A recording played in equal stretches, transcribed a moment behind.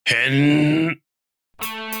Henshin.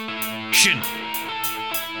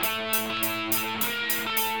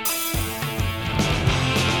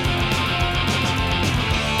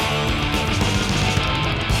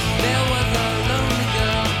 There was a lonely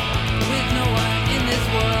girl with no one in this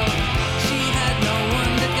world. She had no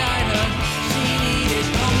one to guide her. She needed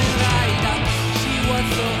Kamen Rider. She was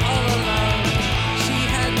so all alone. She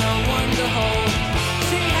had no one to hold.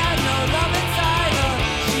 She had no love inside her.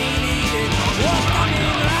 She needed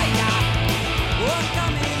Kamen Rider.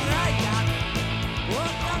 Kamen Rider.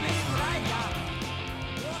 Kamen Rider.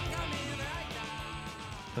 Kamen Rider.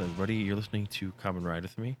 Hello, everybody. You're listening to Kamen Rider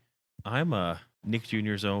with me. I'm Nick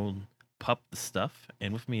Jr.'s own Pup the Stuff,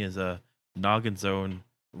 and with me is Noggin's own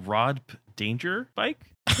Rod Danger Bike.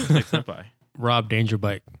 Like Senpai. Rob Danger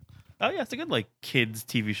Bike. Oh yeah, it's a good like kids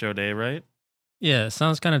TV show day, right? Yeah, it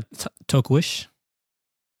sounds kind of Tokuish.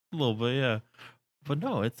 A little bit, yeah. But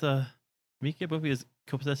no, it's Miki Buffy is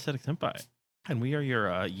Copacetic Senpai, and we are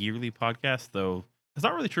your yearly podcast. Though it's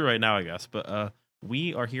not really true right now, I guess. But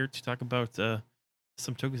we are here to talk about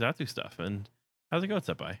some Tokusatsu stuff. And how's it going,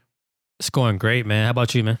 Senpai? It's going great, man. How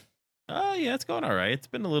about you, man? Yeah, it's going all right. It's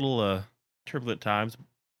been a little turbulent times,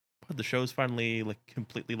 but the show's finally like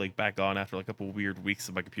completely like back on after like a couple weird weeks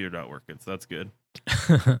of my computer not working, so that's good.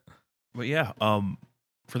 But yeah,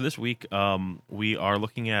 for this week, we are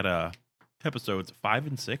looking at episodes 5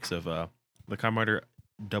 and 6 of the Kamen Rider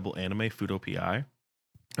double anime Fudo PI,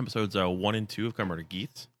 episodes 1 and 2 of Kamen Rider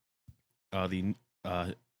Geats, the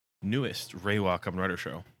newest Reiwa Kamen Rider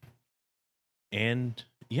show, and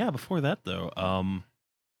yeah, before that though,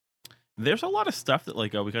 there's a lot of stuff that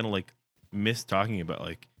like we kind of like miss talking about.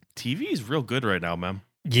 Like TV is real good right now, man.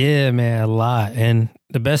 Yeah, man, a lot. And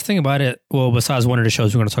the best thing about it, well, besides one of the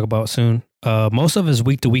shows we're going to talk about soon, most of it is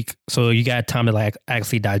week to week. So you got time to like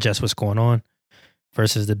actually digest what's going on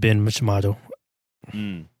versus the binge model.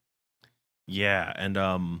 Yeah, and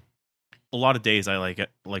a lot of days I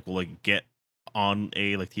will get on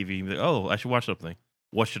a like TV and be like, oh, I should watch something.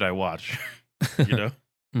 What should I watch? You know.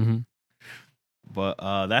 Mm-hmm. But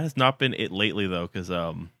that has not been it lately though, because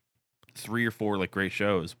 3 or 4 like great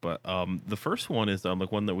shows. But the first one is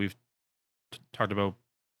like one that we've talked about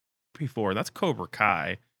before. That's Cobra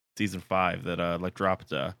Kai season 5 that like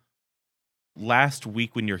dropped last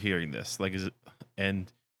week when you're hearing this. Like, and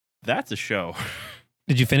that's a show.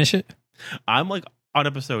 Did you finish it? I'm like on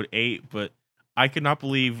episode 8, but I could not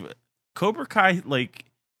believe Cobra Kai. Like,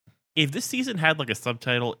 if this season had like a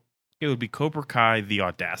subtitle, it would be Cobra Kai: The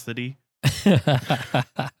Audacity.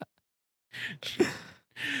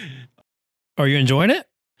 Are you enjoying it?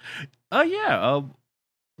 Yeah.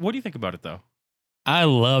 What do you think about it though? I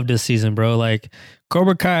love this season, bro. Like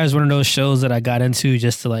Cobra Kai is one of those shows that I got into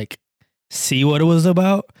just to like see what it was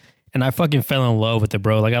about. And I fucking fell in love with it,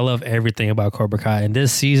 bro. Like I love everything about Cobra Kai. And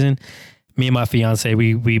this season, me and my fiance,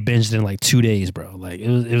 we binged in like 2 days, bro. Like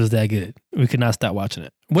it was that good. We could not stop watching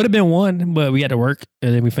it. Would have been one, but we had to work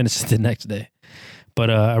and then we finished it the next day. But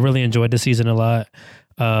I really enjoyed this season a lot.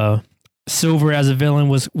 Silver as a villain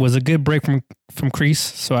was a good break from Kreese,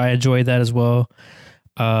 so I enjoyed that as well.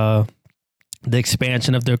 The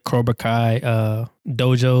expansion of the Cobra Kai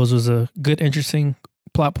dojos was a good, interesting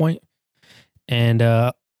plot point. And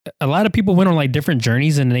a lot of people went on like different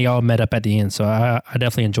journeys and they all met up at the end. So I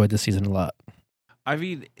definitely enjoyed this season a lot. I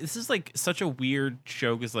mean, this is like such a weird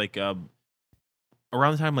show because like around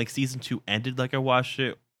the time like season 2 ended, like I watched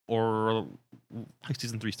it, or like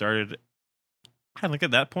season 3 started, and like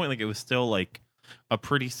at that point, like it was still like a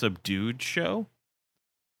pretty subdued show.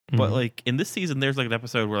 But like in this season, there's like an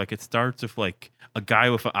episode where like it starts with like a guy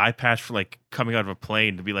with an eye patch for like coming out of a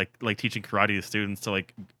plane to be like teaching karate to students. To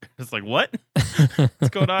like, it's like, what? What's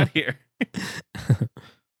going on here?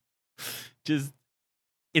 Just,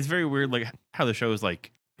 it's very weird, like how the show is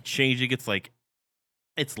like changing. It's like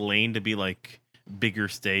it's lane to be like bigger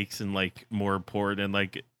stakes and like more important, and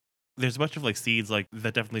like there's a bunch of like seeds like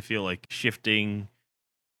that definitely feel like shifting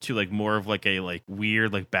to like more of like a like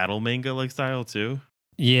weird like battle manga like style too.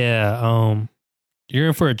 Yeah, you're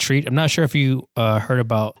in for a treat. I'm not sure if you heard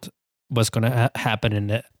about what's going to happen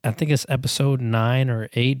in it. I think it's episode 9 or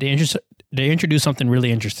 8. They introduced something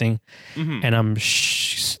really interesting, and I'm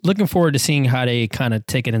looking forward to seeing how they kind of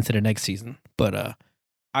take it into the next season. But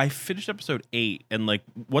I finished episode 8, and like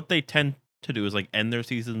what they tend to do is like end their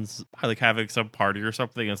seasons like having some party or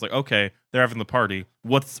something. And it's like, okay, they're having the party.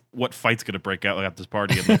 What fight's gonna break out like at this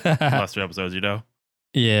party in the last 2 episodes? You know?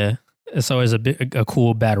 Yeah, it's always a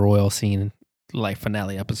cool battle royal scene, like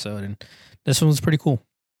finale episode, and this one was pretty cool.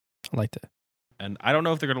 I liked it. And I don't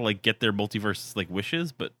know if they're gonna like get their multiverse like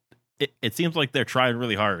wishes, but it seems like they're trying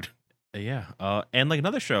really hard. Yeah. And like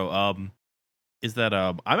another show, is that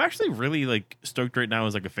I'm actually really like stoked right now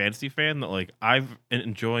as like a fantasy fan that like I've been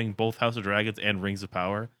enjoying both House of Dragons and Rings of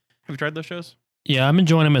Power. Have you tried those shows? Yeah, I'm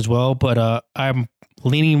enjoying them as well, but I'm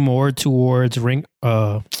leaning more towards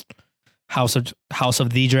House of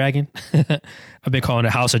the Dragon. I've been calling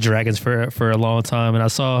it House of Dragons for a long time, and I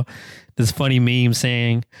saw this funny meme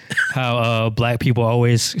saying how black people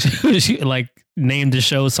always like name the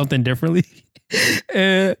show something differently.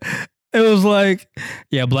 And it was like,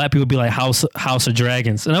 yeah, black people be like House of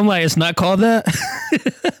Dragons, and I'm like, it's not called that.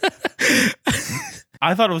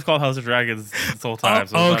 I thought it was called House of Dragons this whole time.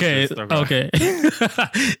 So okay.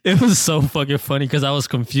 It was so fucking funny because I was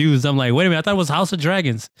confused. I'm like, wait a minute, I thought it was House of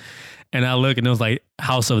Dragons, and I look and it was like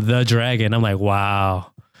House of the Dragon. I'm like,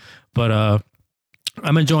 wow. But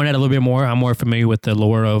I'm enjoying that a little bit more. I'm more familiar with the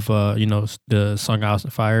lore of the Song of Ice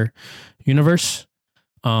and Fire universe.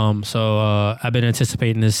 So I've been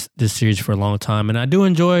anticipating this series for a long time, and I do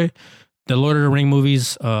enjoy the Lord of the Ring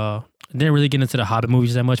movies. I didn't really get into the Hobbit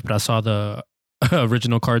movies that much, but I saw the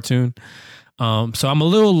original cartoon. So I'm a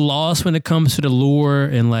little lost when it comes to the lore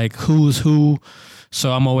and like who's who.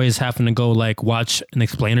 So I'm always having to go like watch an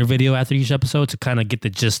explainer video after each episode to kind of get the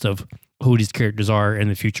gist of who these characters are in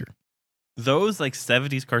the future. Those like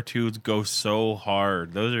 70s cartoons go so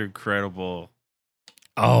hard. Those are incredible.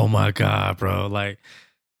 Oh my God, bro. Like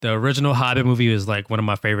the original Hobbit movie is like one of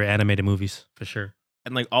my favorite animated movies for sure.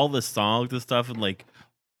 And like all the songs and stuff, and like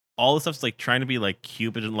all the stuff's like trying to be like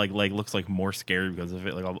cute, but like looks like more scary because of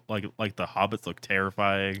it. Like the hobbits look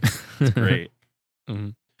terrifying. It's great. Mm-hmm.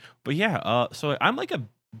 But yeah, so I'm like a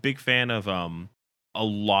big fan of a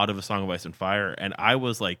lot of A Song of Ice and Fire, and I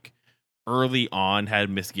was like early on had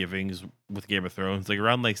misgivings with Game of Thrones. Like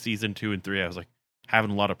around like season 2 and 3, I was like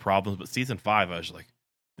having a lot of problems, but season 5, I was like,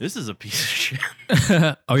 this is a piece of shit.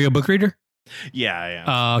 Are you a book reader? Yeah, I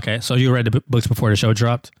am. Okay, so you read the books before the show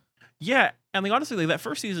dropped? Yeah, and like honestly, like that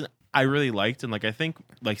first season I really liked, and like I think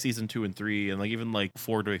like season 2 and 3 and like even like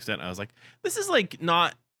 4 to an extent, I was like, this is like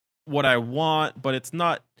not what I want, but it's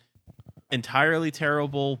not entirely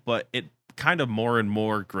terrible, but it kind of more and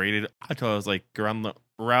more graded until I was like around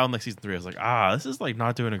like season 3, I was like, this is like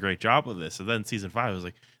not doing a great job with this. And then season 5, I was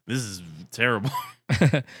like, this is terrible.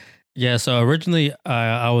 Yeah, so originally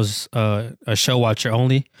I was a show watcher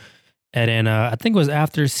only. And then I think it was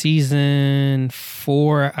after season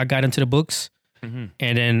 4, I got into the books. Mm-hmm.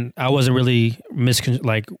 And then I wasn't really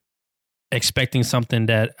expecting something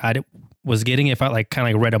that I was getting if I like kind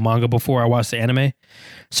of like read a manga before I watched the anime.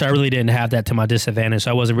 So I really didn't have that to my disadvantage.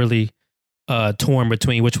 So I wasn't really torn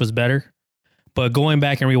between which was better. But going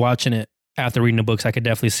back and rewatching it after reading the books, I could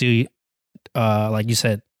definitely see, like you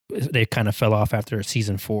said, they kind of fell off after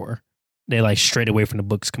season 4. They like strayed away from the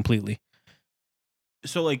books completely.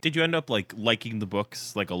 So like, did you end up like liking the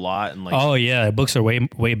books like a lot? And like, oh yeah, books are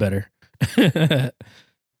way better.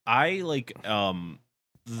 I like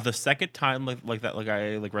the second time like that, like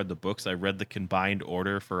I like read the books, I read the combined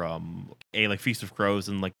order for a like Feast of Crows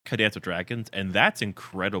and like Dance with Dragons, and that's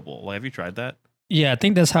incredible. Like, have you tried that? Yeah, I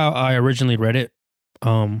think that's how I originally read it.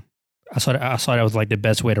 I saw that was like the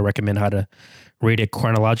best way to recommend how to read it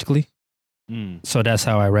chronologically. So that's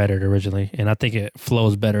how I read it originally, and I think it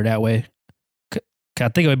flows better that way. I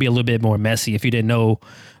think it would be a little bit more messy if you didn't know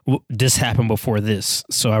this happened before this.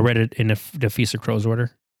 So I read it in the Feast of Crows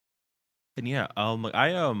order. And yeah, like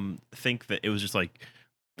I think that it was just like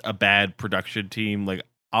a bad production team. Like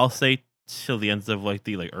I'll say till the ends of like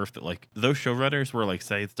the like Earth that like those showrunners were like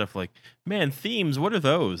saying stuff like, "Man, themes, what are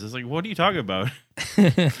those?" It's like, what are you talking about?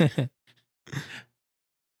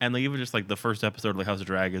 And like even just like the first episode of like House of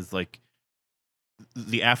Dragons, like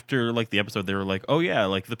the after like the episode, they were like, "Oh yeah,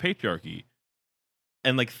 like the patriarchy."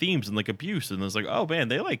 And like themes and like abuse, and it's like, oh man,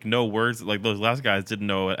 they like know words that, like those last guys didn't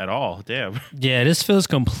know at all. Damn. Yeah, this feels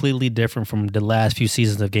completely different from the last few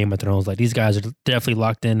seasons of Game of Thrones. Like these guys are definitely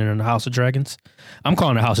locked in the House of Dragons. I'm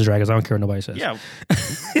calling it House of Dragons. I don't care what nobody says. Yeah,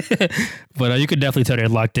 but you could definitely tell they're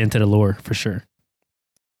locked into the lore for sure.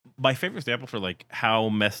 My favorite example for like how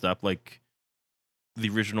messed up like the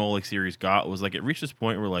original like series got was like it reached this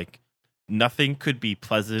point where like nothing could be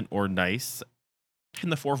pleasant or nice. In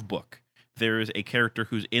the 4th book, there is a character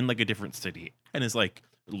who's in like a different city and is like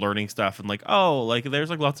learning stuff and like, oh, like there's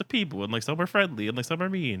like lots of people and like some are friendly and like some are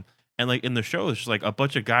mean. And like in the show, it's just like a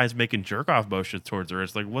bunch of guys making jerk off motions towards her.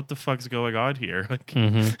 It's like, what the fuck's going on here? Like,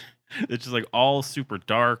 It's just like all super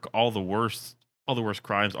dark, all the worst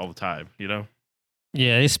crimes all the time, you know?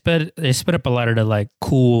 Yeah, they sped up a lot of the like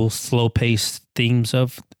cool, slow paced themes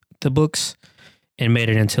of the books and made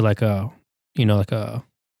it into like a, like a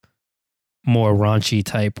more raunchy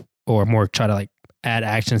type, or more try to like add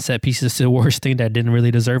action set pieces to the worst thing that didn't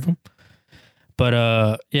really deserve them.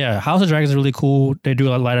 But yeah, House of Dragons is really cool. They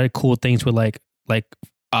do a lot of cool things with like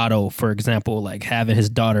Otto, for example, like having his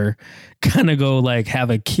daughter kind of go like have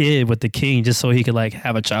a kid with the king just so he could like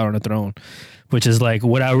have a child on the throne, which is like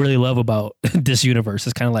what I really love about this universe.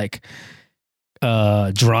 It's kind of like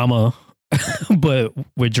drama, but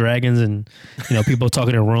with dragons and people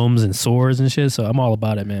talking in rooms and swords and shit. So I'm all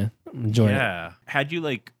about it, man. I'm enjoying it. Yeah. Had you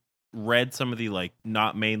like read some of the like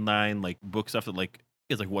not mainline like book stuff that like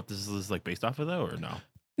is like what this is like based off of though, or no?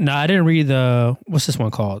 No, I didn't read what's this one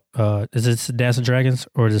called? Is it Dance of Dragons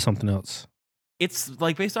or is it something else? It's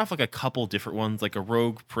like based off like a couple different ones, like a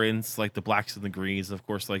Rogue Prince, like the Blacks and the Greens, of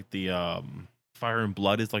course, like the Fire and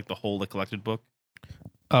Blood is like the whole like collected book.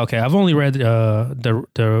 Okay, I've only read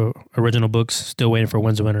the original books. Still waiting for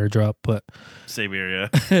Winds of Winter to drop, but Same area.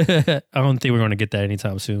 I don't think we're going to get that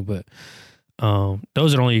anytime soon. But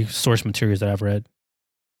those are the only source materials that I've read.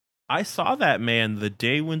 I saw that man the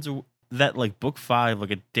day that like book 5,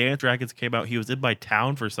 like a Dance Dragons came out. He was in my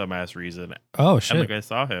town for some ass reason. Oh shit! And like I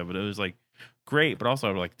saw him, but it was like great, but also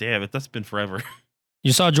I'm like, damn, that's been forever.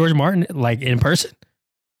 You saw George Martin like in person?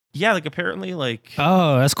 Yeah, like apparently like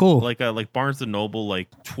Oh, that's cool. like Barnes and Noble, like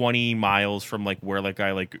 20 miles from like where like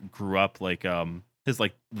I like grew up, like his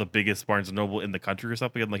like the biggest Barnes and Noble in the country or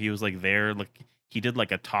something, and like he was like there, like he did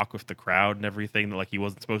like a talk with the crowd and everything that like he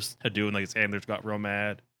wasn't supposed to do, and like his handlers got real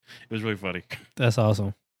mad. It was really funny. That's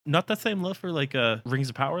awesome. Not that same love for like Rings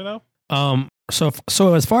of Power though.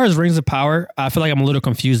 So as far as Rings of Power, I feel like I'm a little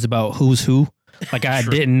confused about who's who. Like I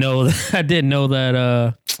Sure. didn't know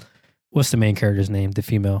that what's the main character's name? The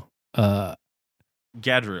female.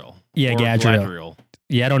 Gadriel. Yeah, Or Gadriel.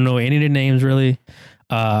 Yeah, I don't know any of the names really.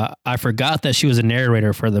 I forgot that she was a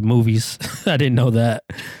narrator for the movies. I didn't know that.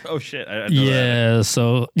 Oh shit! I know that. Yeah,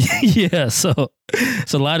 so yeah, so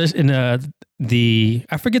a lot of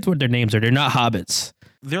I forget what their names are. They're not hobbits.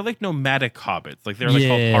 They're like nomadic hobbits. Like they're like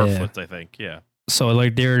Yeah. called Harfoots, I think. Yeah. So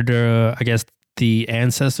like they're the I guess the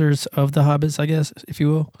ancestors of the hobbits, I guess, if you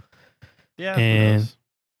will. Yeah. who And- knows?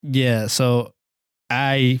 Yeah, so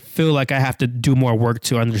I feel like I have to do more work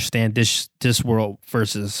to understand this world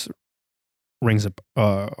versus Rings of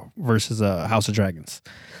versus House of Dragons.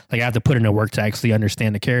 Like I have to put in the work to actually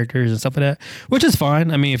understand the characters and stuff like that, which is fine.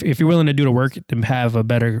 I mean, if you're willing to do the work to have a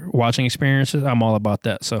better watching experience, I'm all about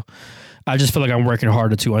that. So I just feel like I'm working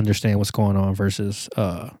harder to understand what's going on versus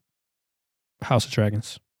House of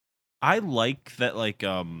Dragons. I like that. Like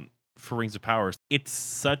for Rings of Power, it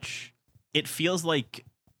feels like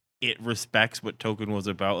it respects what Tolkien was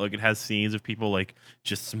about. Like it has scenes of people like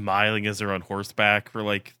just smiling as they're on horseback for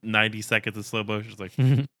like 90 seconds in slow motion. It's like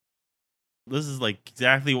Mhm. this is like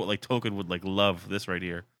exactly what like Tolkien would like love this right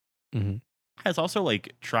here. Mhm. It's also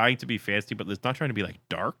like trying to be fancy, but it's not trying to be like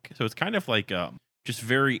dark. So it's kind of like just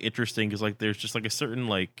very interesting because like there's just like a certain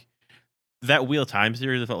like that Wheel of Time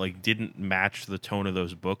series I felt like didn't match the tone of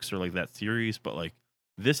those books or like that series, but like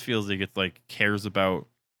this feels like it's like cares about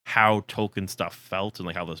how Tolkien stuff felt and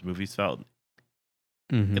like how those movies felt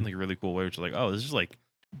Mhm. in like a really cool way, which is like, oh, this is like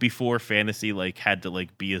before fantasy like had to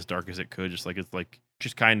like be as dark as it could, just like it's like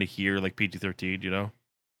just kind of here like PG-13, you know?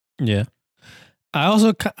 Yeah.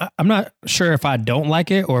 I'm not sure if I don't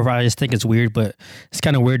like it or if I just think it's weird, but it's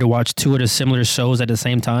kind of weird to watch two of the similar shows at the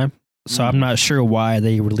same time. So I'm not sure why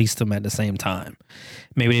they released them at the same time.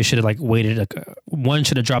 Maybe they should have like waited. One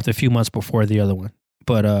should have dropped a few months before the other one.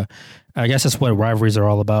 But I guess that's what rivalries are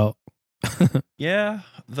all about. Yeah,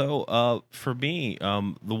 though for me,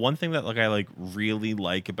 the one thing that like I like really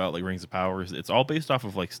like about like Rings of Power is it's all based off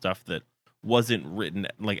of like stuff that wasn't written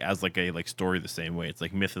like as like a like story the same way. It's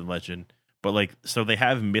like myth and legend. But like so they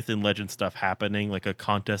have myth and legend stuff happening, like a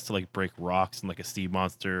contest to like break rocks and like a sea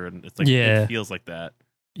monster, and it's like Yeah. it feels like that.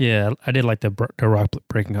 Yeah, I did like the rock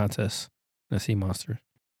breaking contest, the sea monster.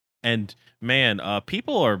 And man,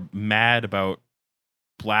 people are mad about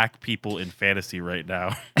black people in fantasy right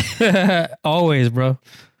now. Always, bro.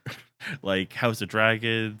 Like House of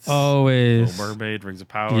Dragons, Always. Little Mermaid, Rings of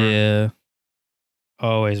Power. Yeah.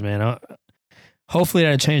 Always, man. Hopefully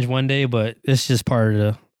that'll change one day, but it's just part of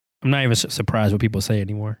the. I'm not even surprised what people say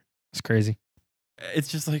anymore. It's crazy. It's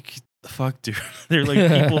just like fuck, dude. They're like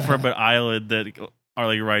people from an island that are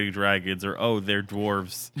like riding dragons, or oh, they're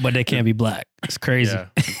dwarves. But they can't be black. It's crazy.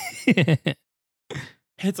 Yeah.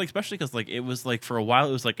 It's like especially because like it was like for a while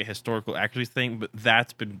it was like a historical accuracy thing, but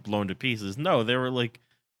that's been blown to pieces. No, there were like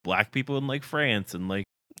black people in like France and like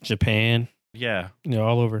Japan, yeah.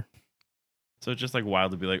 all over. So it's just like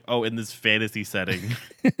wild to be like, oh, in this fantasy setting.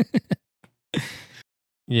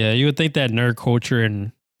 Yeah, you would think that nerd culture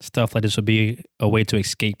and stuff like this would be a way to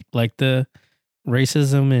escape like the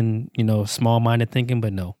racism and, small-minded thinking,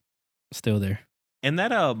 but no, still there. And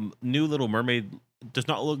that new Little Mermaid does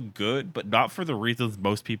not look good, but not for the reasons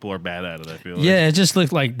most people are bad at it, I feel like. Yeah, it just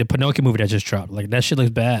looked like the Pinocchio movie that just dropped. Like that shit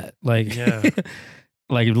looks bad. Like Yeah.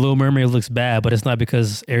 like Little Mermaid looks bad, but it's not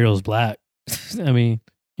because Ariel's black. I mean,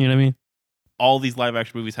 you know what I mean? All these live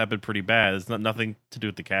action movies have been pretty bad. It's not nothing to do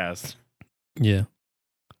with the cast. Yeah.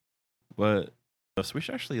 But so we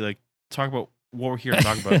should actually like talk about what we're here to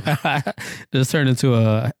talk about. This turned into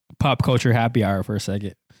a pop culture happy hour for a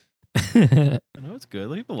second. I know it's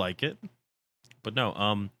good. People like it. But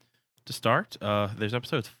no, to start, there's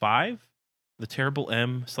episodes 5, The Terrible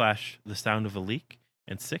M / The Sound of a Leak,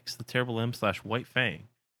 and 6, The Terrible M / White Fang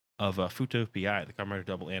of Futo PI, the Kamen Rider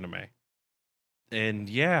Double anime. And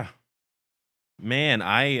yeah, man,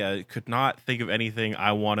 I could not think of anything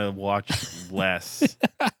I want to watch less.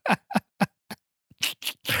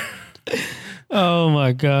 Oh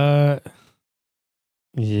my god.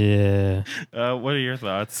 Yeah. What are your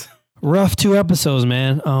thoughts? Rough 2 episodes,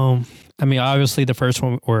 man. I mean, obviously the first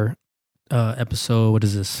one or episode, what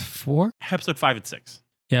is this? 4? Episode 5 and 6.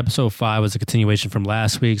 Yeah, episode 5 was a continuation from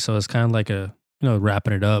last week, so it's kind of like a,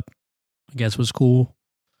 wrapping it up. I guess was cool.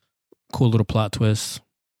 Cool little plot twist.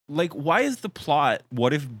 Like, why is the plot?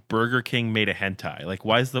 What if Burger King made a hentai? Like,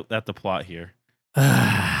 why is that the plot here?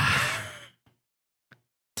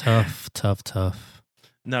 Tough.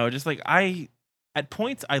 No, just like at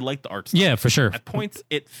points I like the art style. Yeah, for sure. At points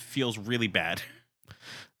it feels really bad.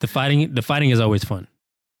 The fighting is always fun.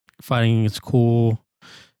 Fighting is cool,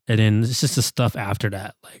 and then it's just the stuff after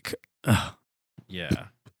that, like, Yeah.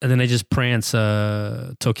 and then they just prance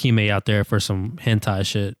Tokime out there for some hentai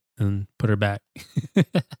shit and put her back.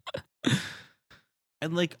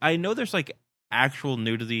 And like I know there's like actual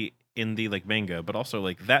nudity in the like manga, but also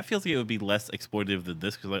like that feels like it would be less exploitative than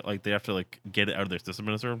this because like they have to like get it out of their system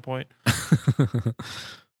at a certain point. But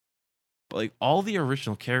like all the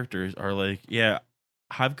original characters are like, yeah,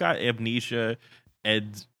 I've got amnesia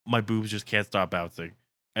and my boobs just can't stop bouncing,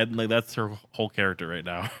 and like that's her whole character right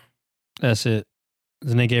now. That's it.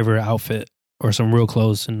 Then they gave her an outfit or some real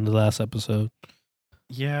clothes in the last episode.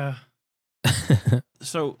 Yeah.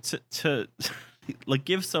 So to like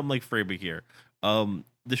give some like framing here,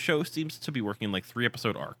 the show seems to be working like 3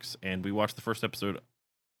 episode arcs, and we watched the first episode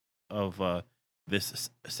of this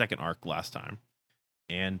second arc last time,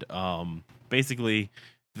 and basically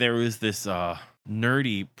there was this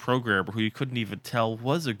nerdy programmer who you couldn't even tell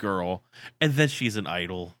was a girl, and then she's an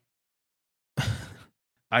idol.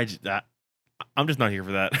 I'm just not here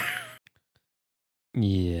for that.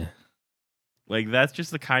 Yeah. Like that's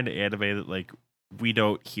just the kind of anime that like we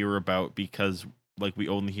don't hear about because like we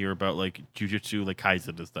only hear about like Jujutsu like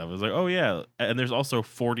Kaisen and stuff. It's like, oh yeah, and there's also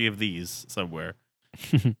 40 of these somewhere.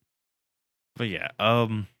 But yeah,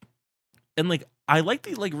 and like I like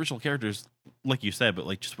the like original characters, like you said, but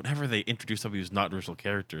like just whenever they introduce somebody who's not an original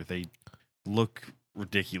character, they look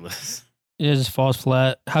ridiculous. Yeah, it just falls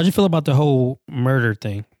flat. How'd you feel about the whole murder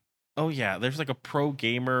thing? Oh yeah, there's like a pro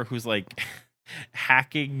gamer who's like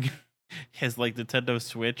hacking his like Nintendo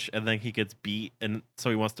Switch, and then he gets beat, and so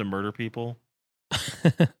he wants to murder people.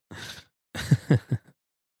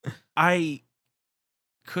 I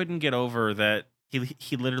couldn't get over that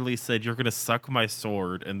he literally said, "You're gonna suck my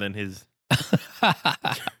sword," and then his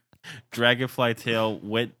dragonfly tail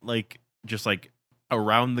went like just like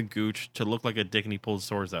around the gooch to look like a dick, and he pulled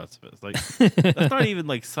swords out of it. It's like that's not even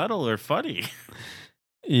like subtle or funny.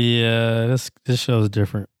 Yeah, this show is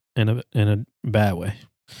different in a bad way.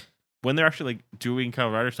 When they're actually like doing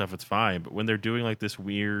Kamen Rider stuff, it's fine, but when they're doing like this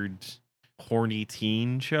weird horny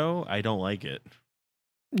teen show, I don't like it.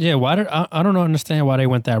 Yeah, I don't understand why they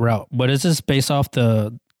went that route. But is this based off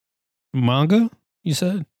the manga you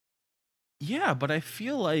said? Yeah, but I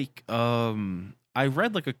feel like I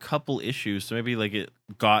read like a couple issues, so maybe like it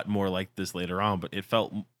got more like this later on, but it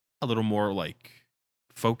felt a little more like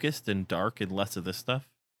focused and dark and less of this stuff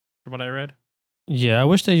from what I read. Yeah, I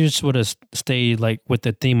wish they just would have stayed like with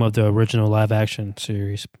the theme of the original live action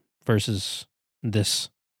series versus this,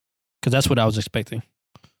 because that's what I was expecting.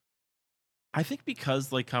 I think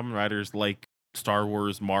because like Kamen Riders, like Star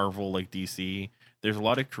Wars, Marvel, like DC, there's a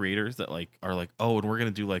lot of creators that like are like, oh, and we're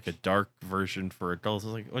gonna do like a dark version for adults.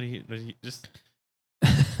 It's like, what do you just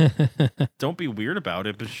don't be weird about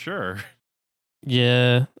it, but sure.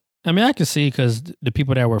 Yeah, I mean, I can see because the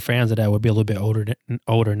people that were fans of that would be a little bit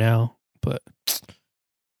older now, but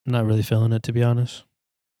I'm not really feeling it, to be honest.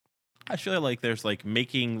 I feel like there's like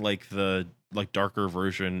making like the like darker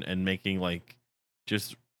version and making like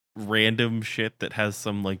just random shit that has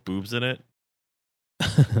some like boobs in it.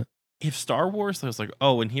 If Star Wars, I was like,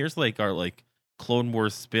 oh, and here's like our like Clone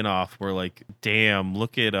Wars spin-off where like, damn,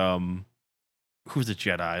 look at who's a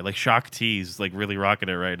Jedi? Like Shaak T's like really rocking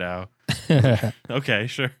it right now. Okay,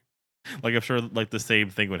 sure. Like I'm sure like the same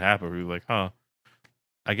thing would happen. We'd be like, huh.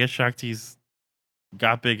 I guess Shaak T's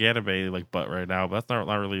got big anime like butt right now, but that's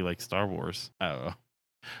not really like Star Wars. I don't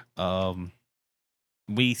know.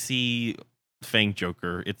 We see Fang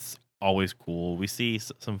Joker. It's always cool. We see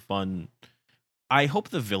some fun. I hope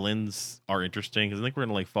the villains are interesting because I think we're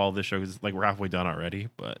gonna like follow this show because like we're halfway done already.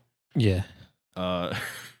 But Yeah. I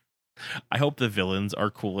hope the villains are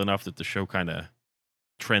cool enough that the show kind of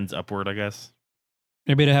trends upward. I guess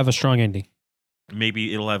Maybe to have a strong ending.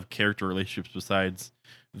 maybe it'll have character relationships besides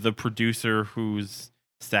the producer who's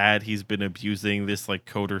sad he's been abusing this like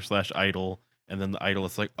coder / idol, and then the idol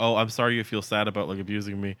is like, oh, I'm sorry you feel sad about like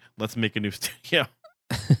abusing me. Let's make a new studio.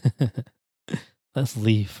 Let's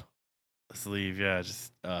leave. Let's leave. Yeah,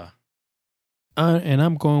 just And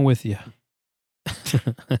I'm going with you.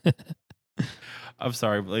 I'm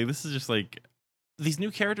sorry, but like this is just like these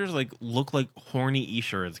new characters like look like horny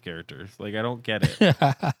Esurance characters. Like I don't get it.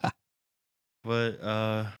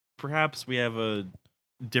 But perhaps we have a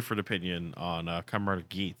different opinion on Comrade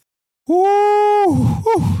Geet. Woo!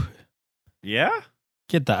 Yeah?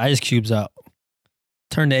 Get the ice cubes out.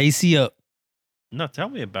 Turn the AC up. No, tell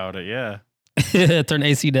me about it. Yeah. Turn the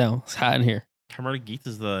AC down. It's hot in here. Comrade Geet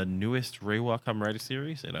is the newest Reiwa Comrade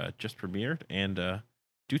series. It just premiered, and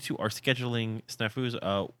due to our scheduling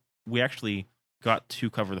snafus, we actually got to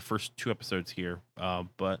cover the first 2 episodes here.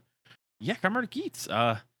 But yeah, Comrade Geet,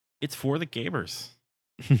 it's for the gamers.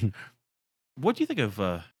 What do you think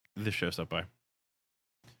of this show, Senpai?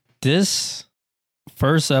 This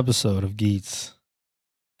first episode of Geets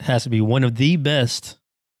has to be one of the best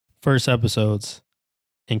first episodes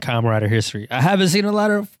in Kamen Rider history. I haven't seen a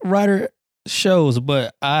lot of Rider shows,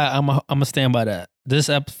 but I'm a stand by that.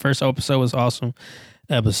 This first episode was awesome.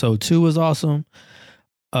 Episode 2 was awesome.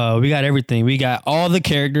 We got everything. We got all the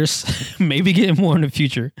characters. Maybe getting more in the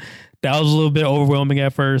future. That was a little bit overwhelming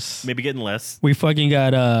at first. Maybe getting less. We fucking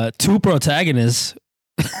got 2 protagonists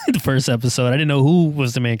the first episode. I didn't know who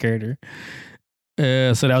was the main character.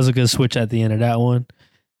 So that was a good switch at the end of that one.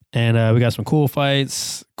 And we got some cool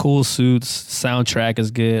fights, cool suits. Soundtrack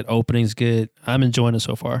is good. Opening's good. I'm enjoying it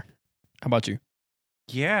so far. How about you?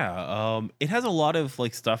 Yeah, it has a lot of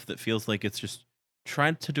like stuff that feels like it's just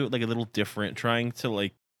trying to do it like a little different, trying to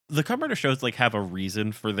like the Kamen Rider shows like have a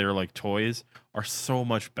reason for their like toys are so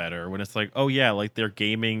much better when it's like, oh yeah, like they're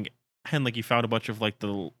gaming and like you found a bunch of like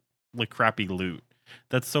the like crappy loot.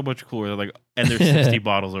 That's so much cooler. They're like, and there's 60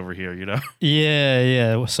 bottles over here, you know?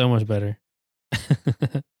 Yeah, it was so much better.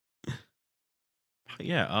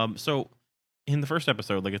 Yeah. So in the first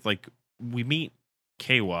episode, like it's like we meet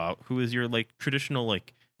Keiwa, who is your like traditional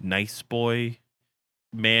like nice boy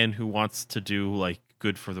man who wants to do like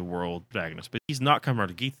good for the world protagonist, but he's not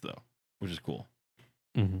Comrade Geet though, which is cool.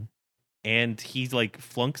 Mm-hmm. And he's like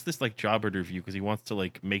flunks this like job interview because he wants to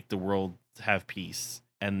like make the world have peace,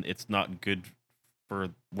 and it's not good for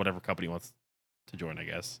whatever company he wants to join, I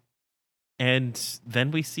guess. And then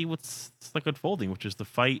we see what's like unfolding, which is the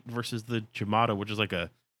fight versus the Jamato, which is like a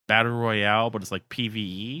battle royale, but it's like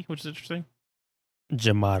PvE, which is interesting.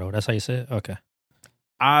 Jamato, that's how you say it? Okay.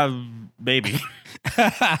 Maybe.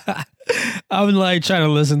 I'm like trying to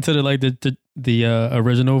listen to the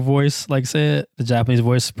original voice, like say it, the Japanese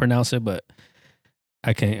voice pronounce it, but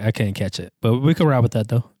I can't catch it. But we can ride with that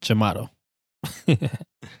though. Jamato.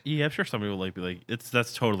 Yeah, I'm sure somebody will like be like,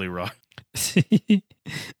 that's totally wrong.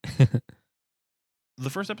 The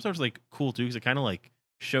first episode is like cool too because it kind of like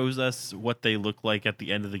shows us what they look like at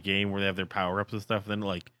the end of the game where they have their power ups and stuff. And then it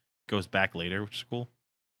like goes back later, which is cool.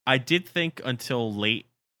 I did think until late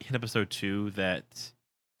in episode 2 that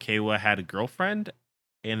Keiwa had a girlfriend,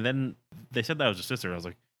 and then they said that was a sister. I was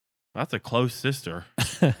like, that's a close sister.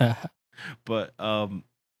 But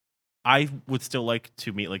I would still like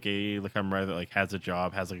to meet like I'm rather like has a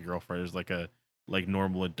job, has like a girlfriend, is like a like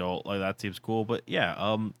normal adult. Like that seems cool. But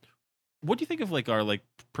yeah, what do you think of like our like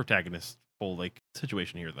protagonist whole like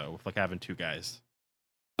situation here though, with like having 2 guys?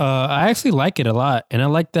 I actually like it a lot, and I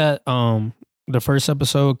like that the first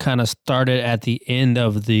episode kind of started at the end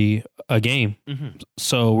of the game. Mm-hmm.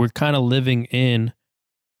 So we're kind of living in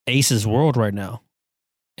Ace's world right now.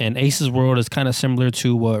 And Ace's world is kind of similar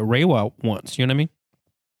to what Reiwa wants. You know what I mean?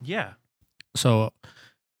 Yeah. So,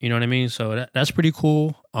 you know what I mean? So that's pretty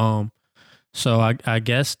cool. So I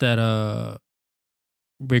guess that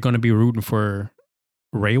we're going to be rooting for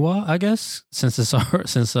Reiwa, I guess, since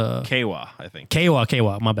Keiwa, I think.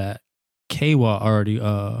 Keiwa, my bad. Keiwa already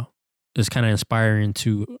is kind of inspiring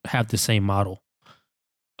to have the same model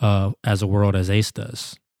as a world as Ace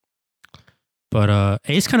does. But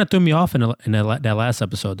Ace kind of threw me off in that last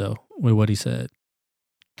episode though with what he said.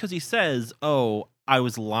 Because he says, "Oh, I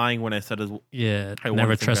was lying when I said Yeah, I never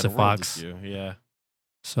wanted to trust a think about the world fox. as you." Yeah,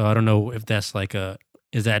 So I don't know if that's like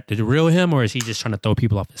is that the real him or is he just trying to throw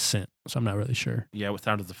people off his scent? So I'm not really sure. yeah. What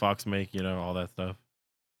sound does the fox make? You know, all that stuff.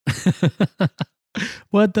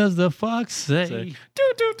 What does the fox say? Say,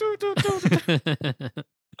 "Do, do, do, do, do,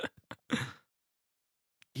 do."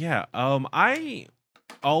 Yeah. I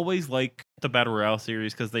always like the Battle Royale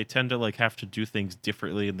series because they tend to like have to do things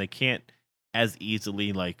differently, and they can't as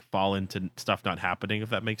easily like fall into stuff not happening. If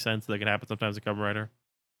that makes sense, that can happen sometimes in Kamen Rider.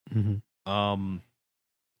 Mhm.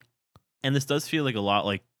 And this does feel like a lot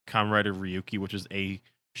like Kamen Rider Ryuki, which is a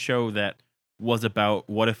show that was about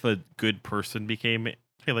what if a good person became a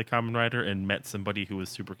like Kamen Rider and met somebody who was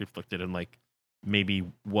super conflicted and like maybe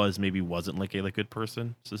wasn't like a like good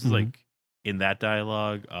person. So this is Mhm. like in that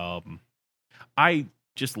dialogue. I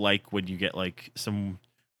just like when you get like some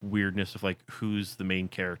weirdness of like who's the main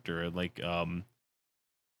character and like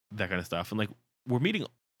that kind of stuff. And like we're meeting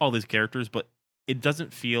all these characters, but it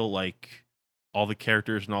doesn't feel like all the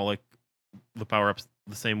characters and all like the power ups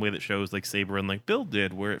the same way that shows like Saber and like Bill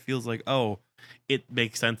did, where it feels like, oh, it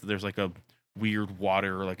makes sense that there's like a weird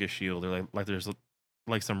water or like a shield or like there's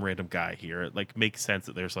like some random guy here. It like makes sense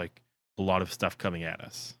that there's like a lot of stuff coming at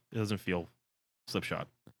us. It doesn't feel slipshod.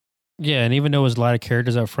 Yeah, and even though it was a lot of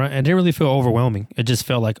characters up front, it didn't really feel overwhelming. It just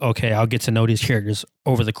felt like, okay, I'll get to know these characters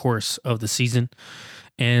over the course of the season.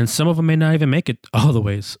 And some of them may not even make it all the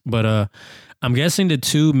ways. But I'm guessing the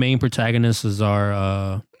two main protagonists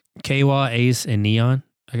are Keiwa, Ace, and Neon.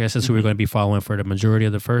 I guess that's who we're Mhm. going to be following for the majority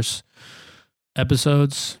of the first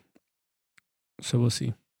episodes. So we'll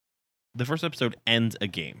see. The first episode ends a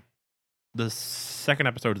game. The second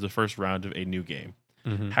episode is the first round of a new game.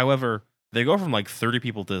 However, they go from like 30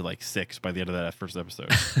 people to like 6 by the end of that first episode.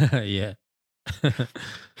 Yeah.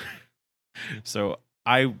 So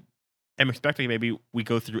I am expecting maybe we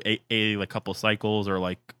go through a like couple cycles or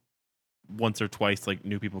like once or twice like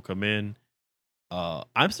new people come in.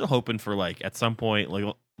 I'm still hoping for like at some point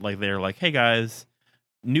like they're like, hey guys,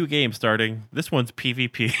 new game starting. This one's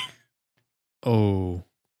PvP. Oh,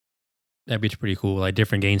 that'd be pretty cool. Like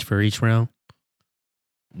different games for each round.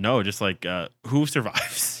 No, just like who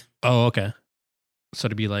survives. Oh, okay. So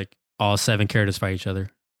to be like all 7 characters fight each other.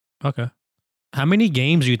 Okay. How many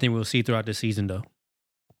games do you think we'll see throughout the season, though?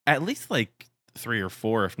 At least like 3 or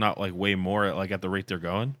 4, if not like way more, like at the rate they're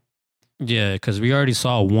going. Yeah, because we already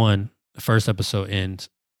saw one, the first episode end.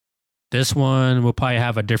 This one will probably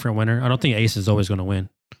have a different winner. I don't think Ace is always going to win.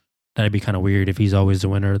 That'd be kind of weird if he's always the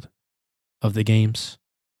winner of the games.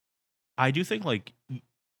 I do think like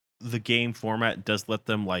the game format does let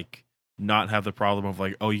them like not have the problem of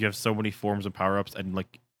like, oh, you have so many forms of power ups and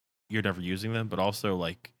like you're never using them, but also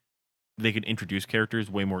like they can introduce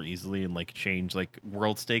characters way more easily and like change like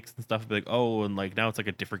world stakes and stuff. Be like, oh, and like now it's like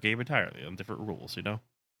a different game entirely on different rules, you know?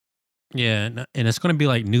 Yeah, and it's going to be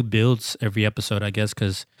like new builds every episode, I guess,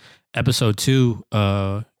 because episode 2,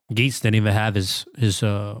 Geats didn't even have his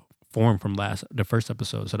form from the first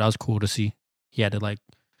episode, so that was cool to see. He had to like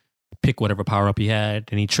pick whatever power up he had,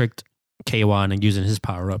 and he tricked K1 and using his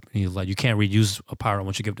power up. And he's like, you can't reuse a power up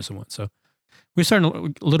once you give it to someone. So we're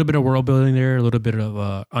starting a little bit of world building there, a little bit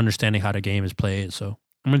of understanding how the game is played. So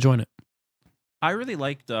I'm enjoying it. I really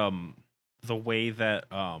liked the way that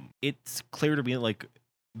it's clear to me like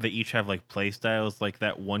they each have like play styles. Like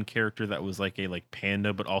that one character that was like a like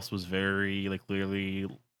panda, but also was very like clearly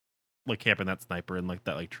like camping that sniper and like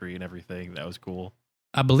that like tree and everything. That was cool.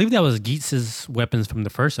 I believe that was Geats' weapons from the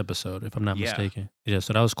first episode, if I'm not Yeah. mistaken. Yeah,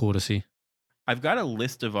 so that was cool to see. I've got a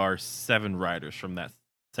list of our 7 riders from that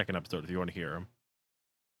second episode if you want to hear them.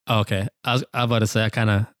 Oh, okay. I was about to say, I kind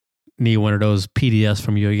of need one of those PDFs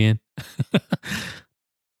from you again.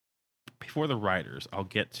 Before the riders, I'll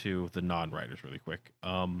get to the non-riders really quick.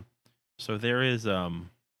 So there is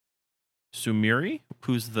Sumiri,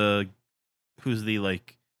 who's the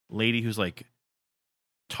like lady who's like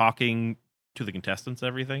talking to the contestants and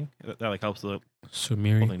everything. That like helps the whole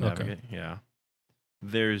Sumiri. thing navigate. Yeah.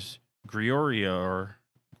 There's Griori,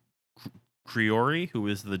 who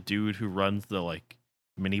is the dude who runs the like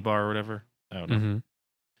mini bar or whatever. I don't know.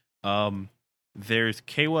 Mm-hmm. There's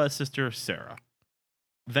Keiwa's sister Sarah.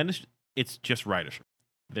 Then it's just riders.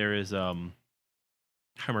 There is Kamen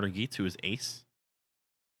Rider Geats, who is Ace.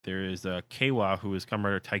 There is Keiwa, who is Kamen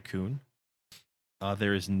Rider Tycoon.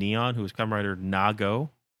 There is Neon, who is Kamen Rider Nago.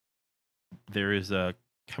 There is Kamen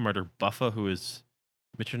Rider Buffa, who is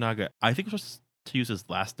Michinaga. I think we're supposed to use his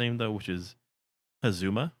last name though, which is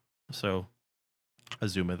Hazuma. So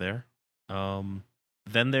Hazuma there.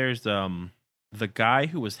 Then there's the guy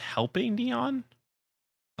who was helping Neon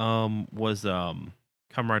was Kamen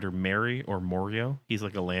Rider Mary or Morio. He's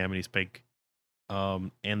like a lamb and he's pink.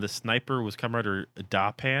 And the sniper was Kamen Rider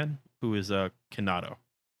Dapan, who is Kanado.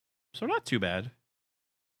 So not too bad.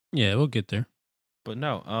 Yeah, we'll get there. But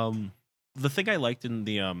no, the thing I liked in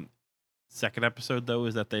the second episode though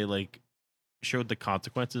is that they like showed the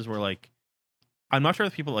consequences where like I'm not sure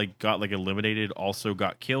if people like got like eliminated also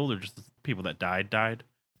got killed or just the people that died,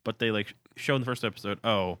 but they like show in the first episode,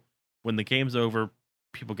 oh, when the game's over,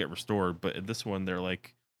 people get restored. But in this one, they're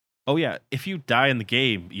like, oh yeah, if you die in the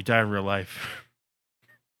game, you die in real life.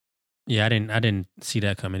 Yeah, I didn't see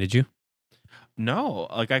that coming. Did you? No,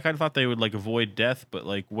 like I kind of thought they would like avoid death, but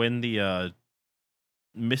like when the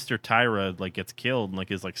Mr. Tyra like gets killed and like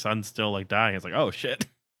his like son's still like dying, it's like, oh shit.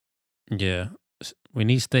 Yeah, we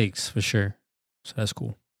need stakes for sure. So that's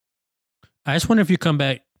cool. I just wonder if you come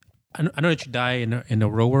back. I know that you die in the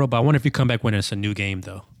real world, but I wonder if you come back when it's a new game,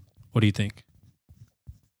 though. What do you think?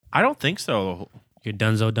 I don't think so. You're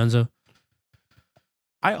Dunzo?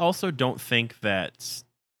 I also don't think that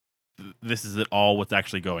this is at all what's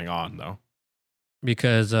actually going on, though.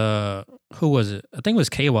 Because who was it? I think it was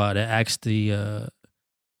KY that asked the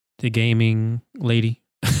gaming lady.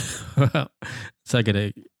 So I get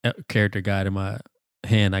a character guide in my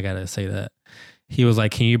hand. I gotta say that. He was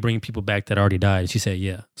like, "Can you bring people back that already died?" She said,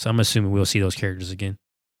 "Yeah." So I'm assuming we'll see those characters again.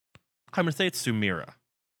 I'm gonna say it's Sumira.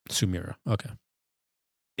 Sumira, okay.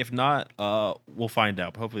 If not, we'll find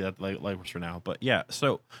out. But hopefully that like works for now. But yeah,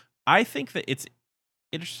 so I think that it's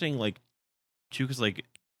interesting, like, too, because like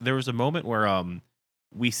there was a moment where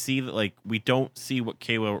we see that like we don't see what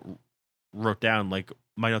Kayla wrote down. Like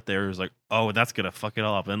my note there is like, oh, that's gonna fuck it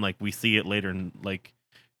all up. And then like we see it later, and like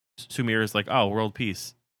Sumira's like, oh, world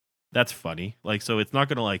peace. That's funny. Like, so it's not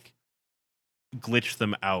gonna like glitch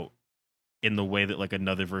them out in the way that like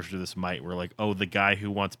another version of this might, where like, oh, the guy who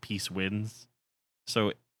wants peace wins.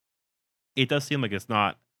 So it does seem like it's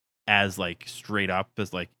not as like straight up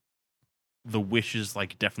as like the wish is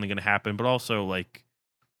like definitely gonna happen, but also like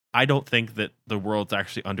I don't think that the world's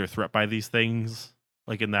actually under threat by these things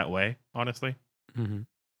like in that way, honestly. Mm-hmm.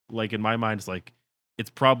 Like in my mind, it's like it's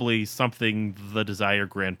probably something the Desire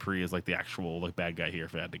Grand Prix is like the actual like bad guy here,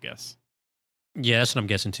 if I had to guess. Yeah, that's what I'm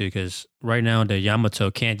guessing too. Because right now the Yamato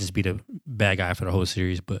can't just be the bad guy for the whole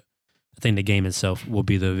series, but I think the game itself will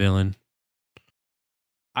be the villain.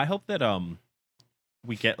 I hope that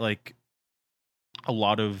we get like a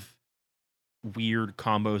lot of weird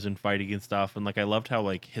combos and fighting and stuff, and like I loved how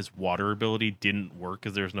like his water ability didn't work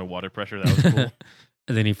because there's no water pressure. That was cool.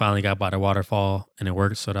 And then he finally got by the waterfall and it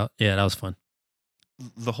worked. So that was fun.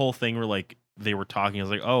 The whole thing where like they were talking, I was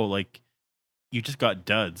like, oh, like you just got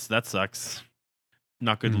duds. That sucks.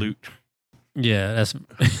 Not good loot. Yeah, that's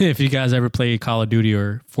if you guys ever play Call of Duty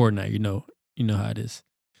or Fortnite, you know how it is.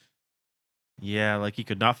 Yeah, like he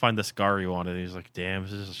could not find the scar he wanted. He was like, damn,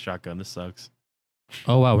 this is a shotgun. This sucks.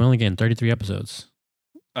 Oh wow, we're only getting 33 episodes.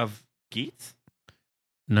 Of Geats?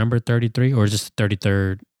 Number 33 or just the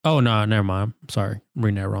 33rd? Oh no, never mind. I'm sorry. I'm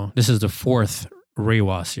reading that wrong. This is the 4th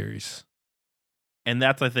Reiwa series. And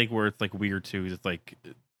that's, I think, where it's like weird too. It's like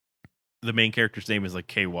the main character's name is like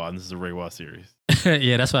K1. And this is a Reiwa series.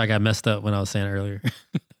 Yeah, that's why I got messed up when I was saying earlier.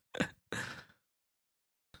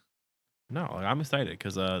 No, I'm excited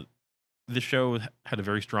because this show had a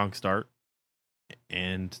very strong start,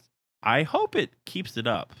 and I hope it keeps it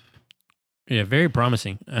up. Yeah, very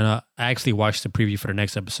promising. And I actually watched the preview for the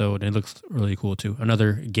next episode, and it looks really cool too.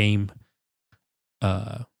 Another game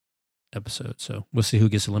episode. So we'll see who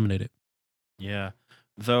gets eliminated. Yeah,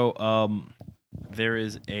 though there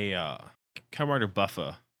is a Kamen Rider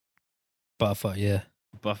Buffa. Yeah.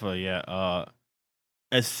 Buffa, yeah.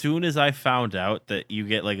 As soon as I found out that you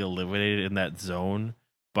get like eliminated in that zone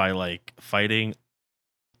by like fighting,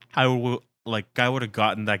 I would have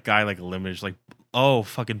gotten that guy like eliminated. Like, oh,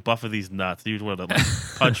 fucking Buffa these nuts. He would have like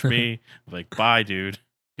punched me. Like, bye, dude.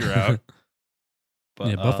 You're out. But,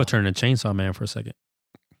 yeah, Buffa turned into Chainsaw Man for a second.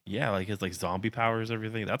 Yeah, like his like zombie powers,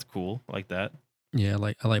 everything. That's cool. I like that. Yeah,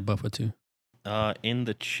 I like Buffa too. In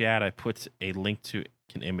the chat, I put a link to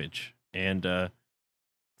an image, and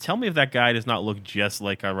tell me if that guy does not look just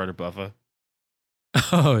like Kamen Rider Buffa.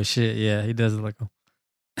 Oh shit! Yeah, he does look like him.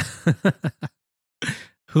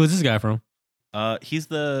 Who is this guy from? He's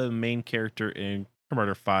the main character in Kamen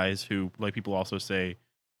Rider Faiz, who like people also say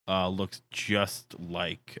looks just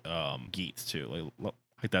like Geats too.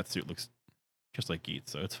 Like that suit looks just like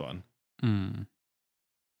Geats, so it's fun.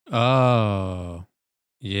 Oh,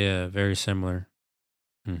 yeah, very similar.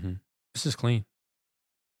 Mm-hmm. This is clean.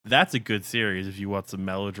 That's a good series if you want some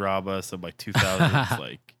melodrama, some like 2000s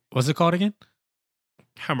like. What's it called again?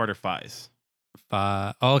 Kamen Rider Faiz.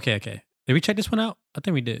 5. Oh, okay. Did we check this one out? I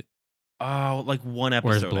think we did. Oh, like one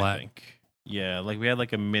Where's episode, I Black? think. Yeah, like we had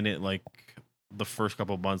like a minute, like the first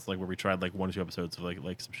couple of months, like where we tried like 1 or 2 episodes of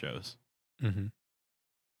like some shows. Mm-hmm.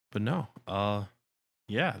 But no,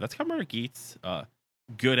 yeah, that's Kamen Rider Geats.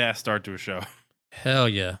 Good ass start to a show. Hell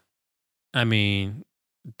yeah. I mean,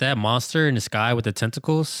 that monster in the sky with the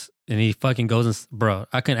tentacles, and he fucking goes and bro,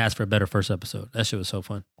 I couldn't ask for a better first episode. That shit was so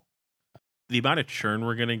fun. The amount of churn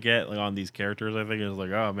we're gonna get like on these characters, I think, is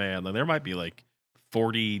like, oh man, like there might be like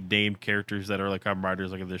 40 named characters that are like Kamen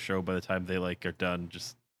Riders like in this show by the time they like are done,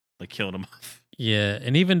 just like killing them off. Yeah,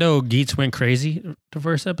 and even though Geats went crazy the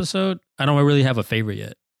first episode, I don't really have a favorite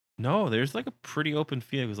yet. No, there's like a pretty open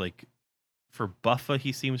field. It was like for Buffa,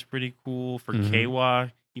 he seems pretty cool. For Mhm.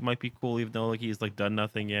 Keiwa, he might be cool, even though like he's like done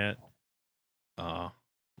nothing yet.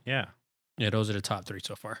 Yeah. Yeah, those are the top 3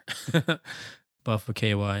 so far. Buffa,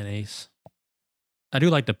 KY, and Ace. I do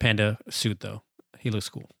like the panda suit though. He looks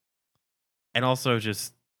cool. And also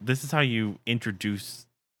just this is how you introduce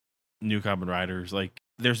new Kamen Riders. Like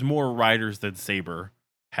there's more riders than Saber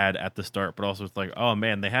had at the start, but also it's like, oh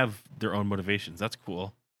man, they have their own motivations. That's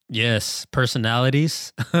cool. Yes,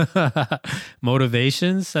 personalities,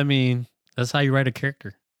 motivations. I mean, that's how you write a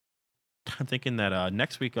character. I'm thinking that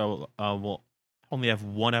next week we'll only have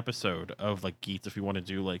 1 episode of like Geats if we want to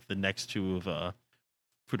do like the next 2 of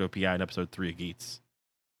Fudo PI and episode 3 of Geats.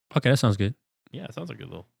 Okay, that sounds good. Yeah, it sounds like a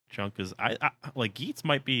little chunk because I like Geats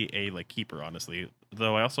might be a like keeper, honestly.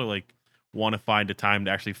 Though I also like want to find a time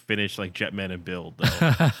to actually finish like Jetman and Build.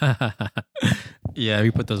 Though. Yeah,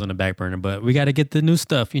 we put those on the back burner, but we got to get the new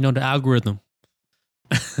stuff. You know, the algorithm.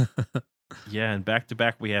 Yeah, and back to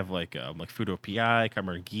back we have like Fudo PI, Kamen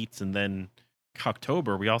Rider Geats, and then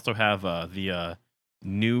October we also have the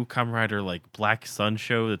new Kamen Rider like Black Sun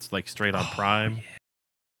show that's like straight on Prime. Yeah.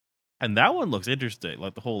 And that one looks interesting,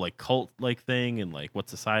 like the whole like cult like thing and like what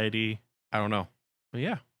society. I don't know, but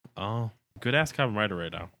yeah, good ass Kamen Rider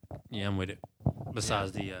right now. Yeah, I'm with it.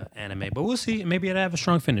 Besides the anime, but we'll see. Maybe it'll have a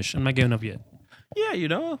strong finish. I'm not giving up yet. Yeah, you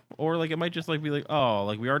know, or like it might just like be like, oh,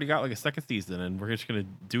 like we already got like a second season and we're just gonna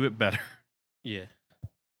do it better. Yeah.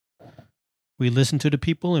 We listen to the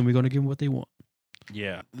people and we're gonna give them what they want.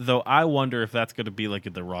 Yeah, though I wonder if that's gonna be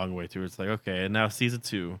like the wrong way too. It's like, okay, and now season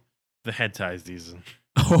 2, the head tie season,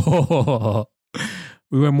 Oh,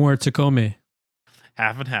 we were more Takome.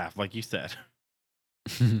 half and half, like you said.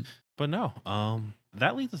 But no,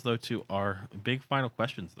 that leads us though to our big final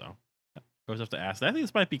questions though. I was have to ask. I think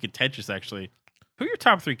this might be contentious actually. Who are your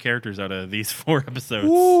top 3 characters out of these 4 episodes?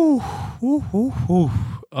 Ooh, ooh, ooh, ooh.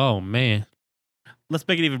 Oh man. Let's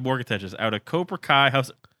make it even more contentious. Out of Cobra Kai,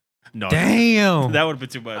 House. No, Damn. that would have been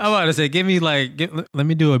too much. I'm about to say, give me like, let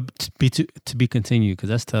me do a to be continued because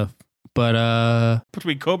that's tough. But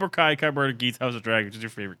Between Cobra Kai, Kamen Rider Geats, House of Dragon, which is your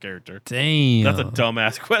favorite character? damn, That's a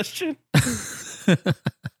dumbass question.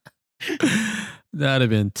 That'd have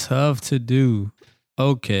been tough to do.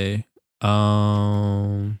 Okay.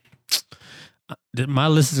 My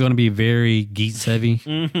list is going to be very Geats heavy.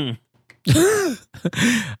 Mhm.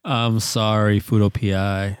 I'm sorry, Fudo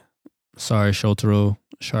PI. Sorry, Shotaro.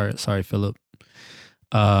 Sorry, Philip.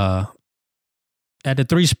 At the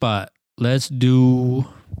 3 spot, let's do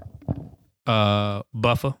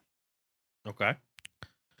Buffa. Okay.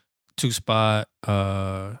 2 spot,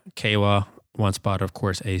 Keiwa. 1 spot, of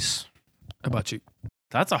course, Ace. How about you?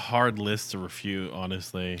 That's a hard list to refute,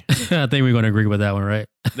 honestly. I think we're going to agree with that one, right?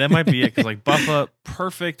 That might be it, because like Buffa,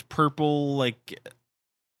 perfect purple, like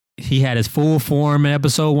He had his full form in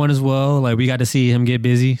episode 1 as well. Like we got to see him get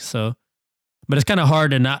busy. So, but it's kind of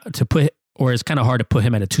hard to put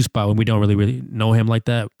him at a 2 spot when we don't really know him like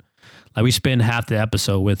that. Like we spend half the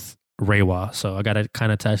episode with Reiwa, so I got to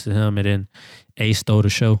kind of attach to him, and then Ace stole the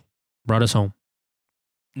show, brought us home.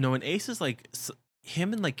 no, and Ace is like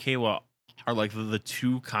him and like Keiwa are like the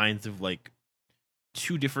 2 kinds of like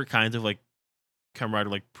 2 different kinds of like Kamen Rider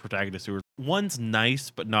like protagonists who are one's nice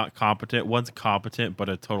but not competent, one's competent but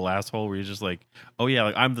a total asshole where he's just like, oh yeah,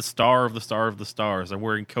 like I'm the star of the star of the stars. I'm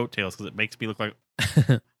wearing coattails because it makes me look like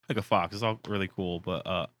a fox. It's all really cool, but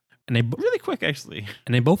And they really quick actually.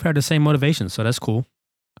 and they both have the same motivation, so that's cool.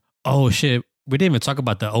 Oh shit, we didn't even talk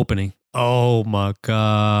about the opening. Oh my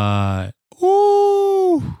god,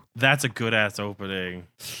 ooh, That's a good ass opening.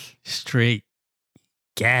 straight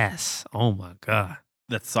gas. Oh my god.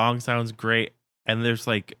 That song sounds great. And there's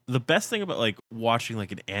like the best thing about like watching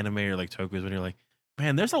like an anime or like Toku is when you're like,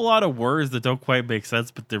 man, there's a lot of words that don't quite make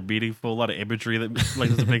sense, but they're meaningful. A lot of imagery that like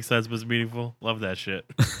doesn't make sense but is meaningful. Love that shit.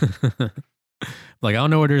 Like I don't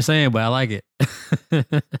know what they're saying, but I like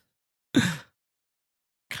it.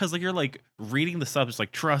 because like you're like reading the subs,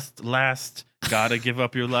 like trust last, gotta give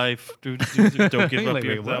up your life, don't give up Like, wait,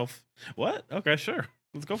 yourself. What? Okay, sure,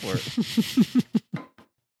 let's go for it.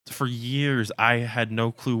 For years, I had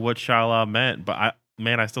no clue what Shala meant, but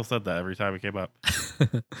I still said that every time it came up.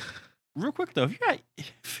 Real quick though,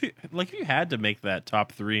 if you had to make that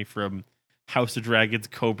top 3 from House of Dragons,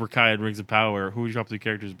 Cobra Kai, and Rings of Power, who would your top 3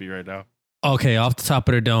 characters be right now? Okay, off the top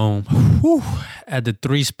of the dome, at the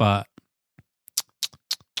 3 spot.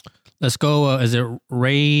 Let's go. Is it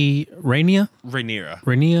Rhaenyra?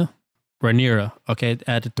 Rhaenyra. Okay,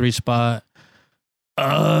 at the 3 spot.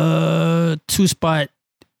 2 spot.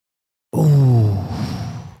 Ooh.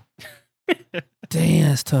 Damn,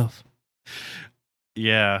 that's tough.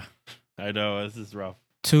 Yeah, I know this is rough.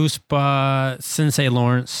 2 spot, Sensei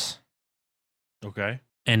Lawrence. Okay.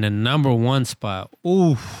 And the number 1 spot.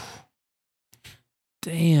 Ooh.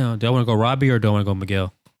 Damn. Do I want to go Robbie or do I want to go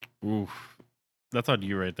Miguel? Oof. That's on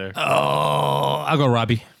you right there. Oh, I'll go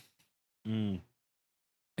Robbie.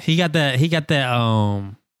 He got that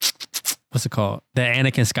what's it called? The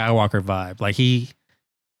Anakin Skywalker vibe. Like he's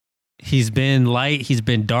been light, he's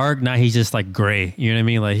been dark, now he's just like gray. You know what I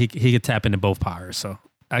mean? Like he could tap into both powers. So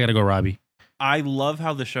I gotta go Robbie. I love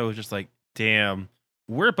how the show is just like, damn,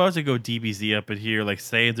 we're about to go DBZ up in here, like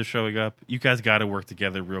Saiyans are showing up. You guys gotta work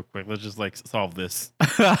together real quick. Let's just like solve this.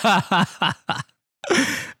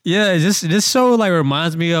 Yeah, this show like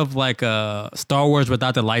reminds me of like Star Wars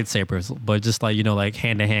without the lightsabers, but just like, you know, like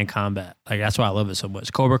hand-to-hand combat. Like that's why I love it so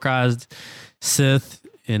much. Cobra Kai's Sith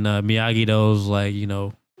and Miyagi-Do's like, you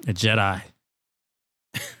know, a Jedi.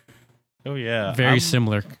 Oh yeah. Very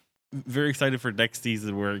similar. Very excited for next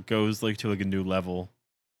season where it goes like to like a new level.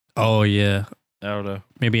 Oh yeah. I don't know.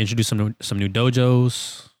 Maybe introduce some new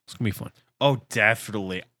dojos. It's gonna be fun. Oh,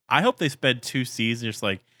 definitely. I hope they spend 2 seasons just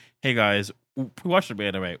like, hey guys, we watched the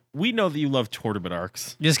anime. We know that you love tournament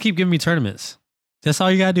arcs. Just keep giving me tournaments. That's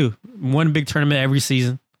all you gotta do. One big tournament every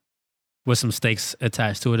season with some stakes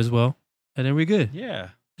attached to it as well, and then we're good. Yeah,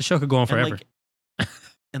 The show could go on forever.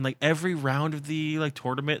 And like every round of the like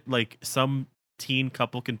tournament, like some teen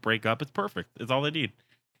couple can break up. It's perfect. It's all they need.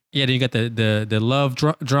 Yeah, then you got the love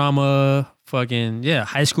drama, fucking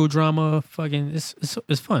high school drama, fucking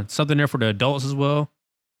it's fun. Something there for the adults as well.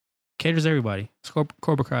 Caters everybody.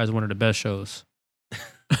 Cobra Kai is one of the best shows.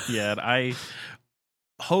 Yeah, and I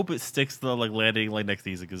hope it sticks to the like landing like next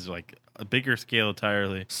season because like a bigger scale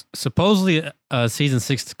entirely. Supposedly, season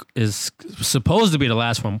 6 is supposed to be the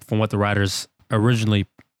last one from what the writers originally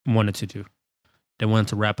wanted to do. They wanted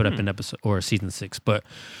to wrap it up in episode or season 6, but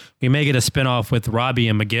we may get a spinoff with Robbie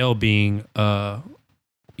and Miguel being,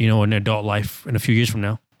 you know, in adult life in a few years from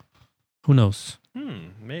now. Who knows?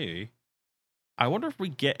 Maybe. I wonder if we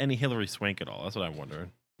get any Hilary Swank at all. That's what I'm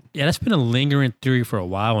wondering. Yeah, that's been a lingering theory for a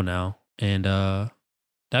while now, and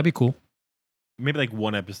that'd be cool. Maybe like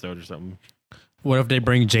one episode or something. What if they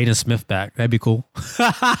bring Jaden Smith back? That'd be cool.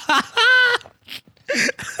 I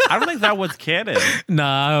don't think that one's canon.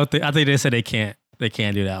 Nah, I don't think. I think they said they can't. They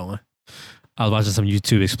can't do that one. I was watching some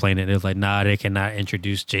YouTube explain it. It was like, nah, they cannot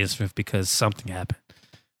introduce Jaden Smith because something happened.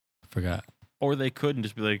 I forgot. Or they couldn't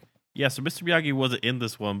just be like, yeah, so Mr. Miyagi wasn't in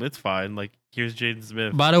this one, but it's fine. Like, here's Jaden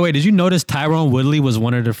Smith. By the way, did you notice Tyrone Woodley was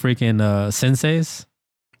one of the freaking senseis?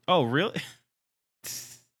 Oh, really?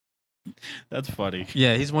 That's funny.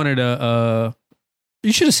 Yeah, he's one of the.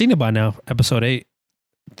 You should have seen it by now. Episode 8.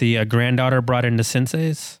 The granddaughter brought in the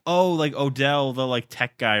senseis. Oh, like Odell, the like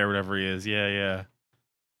tech guy or whatever he is. Yeah.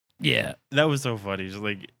 Yeah. That was so funny. Just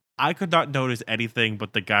like, I could not notice anything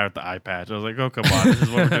but the guy with the eye patch. I was like, oh, come on. This is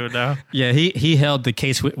what we're doing now. Yeah, he held the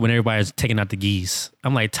case when everybody was taking out the geese.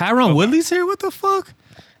 I'm like, Tyrone Woodley's here? What the fuck?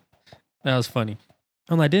 That was funny.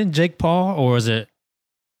 I'm like, didn't Jake Paul, or is it,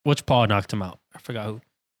 which Paul knocked him out? I forgot who.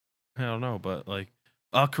 I don't know, but like,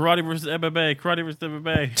 karate versus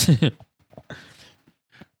MMA.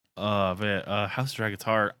 Man, House of Dragon's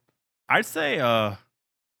hard. I'd say,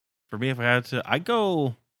 for me, if I had to, I'd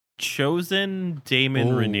go Chosen, Damon,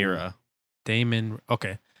 Rhaenyra. Damon,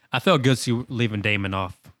 okay. I felt good leaving Damon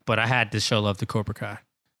off, but I had to show love to Cobra Kai.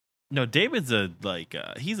 No, Damon's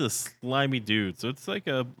he's a slimy dude, so it's like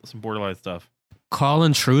some borderline stuff.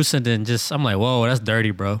 Calling truce and then I'm like, whoa, that's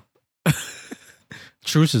dirty, bro.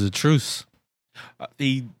 Truce is a truce.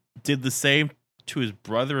 He did the same to his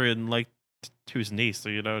brother and like to his niece, so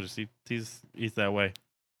you know, just he's that way.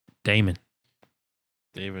 Damon,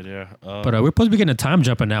 yeah. But we're supposed to be getting a time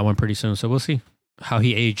jump on that one pretty soon, so we'll see how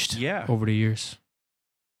he aged. Yeah. Over the years.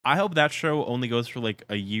 I hope that show only goes for like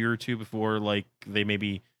a year or two before like they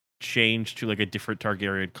maybe change to like a different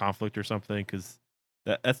Targaryen conflict or something, because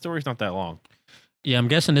that story's not that long. Yeah, I'm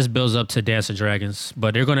guessing this builds up to Dance of Dragons,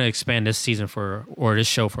 but they're going to expand this season or this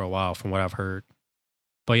show for a while, from what I've heard.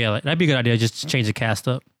 But yeah, that'd be a good idea. Just change the cast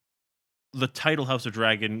up. The title House of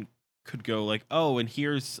Dragon could go like, oh, and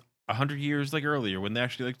here's 100 years like earlier when they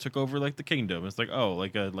actually like took over like the kingdom. It's like, oh,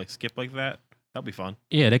 like a skip like that. That'd be fun.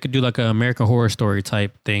 Yeah, they could do like an American Horror Story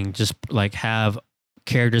type thing. Just like have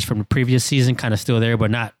characters from the previous season kind of still there,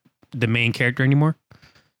 but not the main character anymore.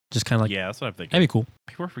 Just kind of like, yeah, that's what I'm thinking. that'd be cool.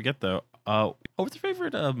 Before I forget though, what's your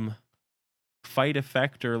favorite fight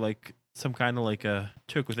effect or like some kind of like a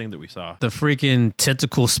Toku thing that we saw? The freaking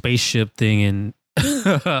tentacle spaceship thing in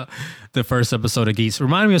the first episode of Geats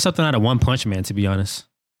reminded me of something out of One Punch Man, to be honest.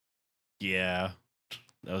 Yeah,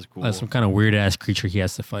 that was cool. Like some kind of weird ass creature he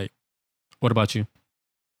has to fight. What about you?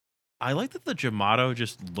 I like that the Jamato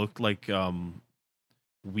just looked like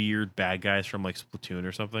weird bad guys from like Splatoon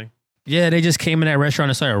or something. Yeah, they just came in that restaurant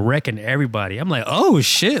and started wrecking everybody. I'm like, oh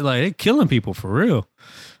shit, like they killing people for real.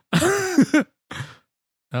 That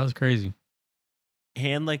was crazy.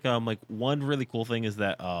 And like one really cool thing is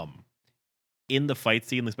that in the fight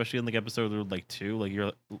scene, especially in like episode like 2, like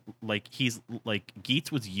you're like he's like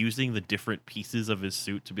Geats was using the different pieces of his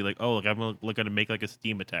suit to be like, oh, like I'm gonna make like a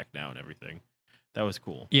steam attack now and everything. That was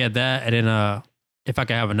cool. Yeah, that and then if I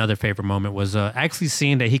could have another favorite moment was actually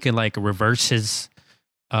seeing that he can like reverse his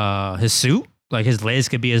suit, like his legs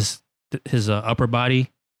could be his upper body,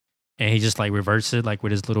 and he just like reverses it like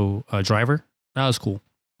with his little driver. That was cool.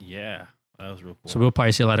 Yeah, that was real cool. So we'll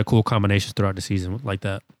probably see a lot of cool combinations throughout the season like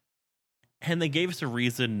that. And they gave us a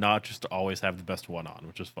reason not just to always have the best one on,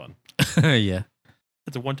 which is fun. Yeah.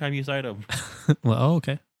 It's a one-time use item. Well, oh,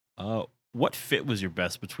 okay. What fit was your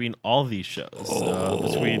best between all these shows?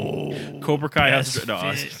 Between Cobra Kai,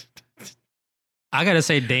 I gotta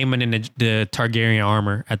say Damon in the Targaryen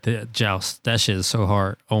armor at the joust. That shit is so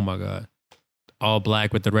hard. Oh my god. All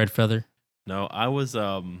black with the red feather. No, I was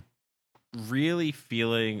really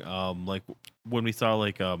feeling like when we saw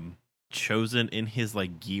like Chosen in his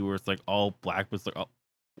like gi where it's like all black but it's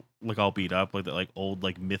like all beat up, like that like old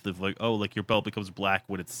like myth of like, oh, like your belt becomes black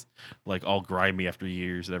when it's like all grimy after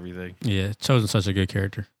years and everything. Yeah, Chosen's such a good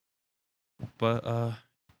character. But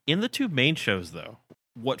in the 2 main shows though,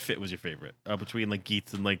 what fit was your favorite between like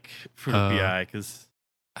Geats and like Fruit of PI? Because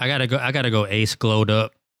I gotta go Ace glowed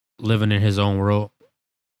up, living in his own world.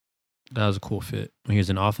 That was a cool fit when he was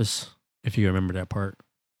in Office, if you remember that part.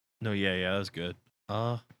 No, yeah, that was good.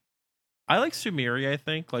 I like Sumiri, I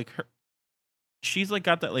think. Like she's like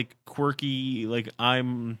got that like quirky, like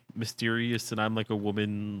I'm mysterious and I'm like a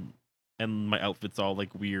woman and my outfit's all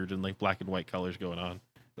like weird and like black and white colors going on.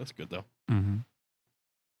 That's good though. Mm-hmm.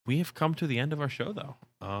 We have come to the end of our show though.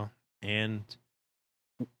 And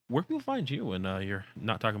where can people find you when you're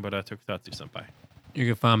not talking about Tokusatsu Senpai? You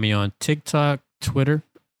can find me on TikTok, Twitter,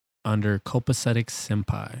 under Copacetic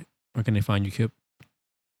Senpai. Where can they find you, Kip?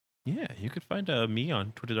 Yeah, you could find me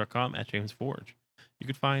on twitter.com at James Forge. You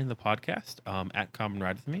could find the podcast at Common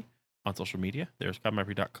Ride With Me on social media. There's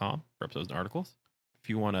commonride.com for episodes and articles. If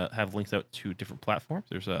you want to have links out to different platforms,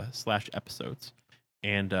 there's /episodes.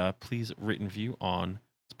 And please rate and review on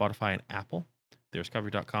Spotify and Apple. There's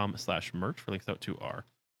covery.com/merch for links out to our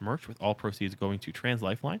merch with all proceeds going to Trans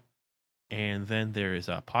Lifeline. And then there is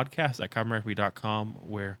a podcast at commonride.com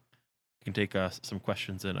where you can take some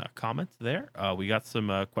questions and comments there. We got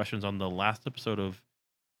some questions on the last episode of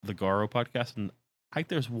the Garo podcast, and I think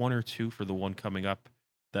there's 1 or 2 for the one coming up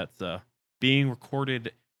that's being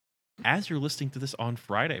recorded as you're listening to this on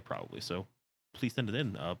Friday, probably. So please send it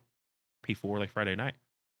in P4 like Friday night.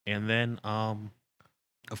 And then,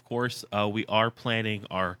 of course, we are planning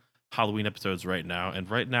our Halloween episodes right now. And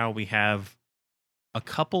right now we have a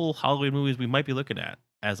couple Halloween movies we might be looking at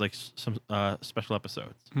as like some special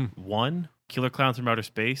episodes. One, Killer Clowns from Outer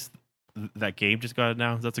Space. That game just got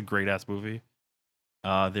announced. That's a great ass movie.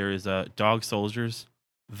 There is Dog Soldiers,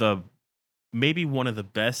 maybe one of the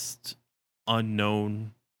best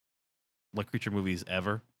unknown like creature movies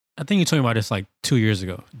ever. I think you told me about this like 2 years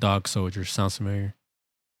ago. Dog Soldiers sounds familiar.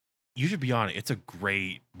 You should be on it. It's a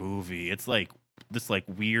great movie. It's like this like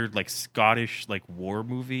weird like Scottish like war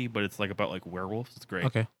movie, but it's like about like werewolves. It's great.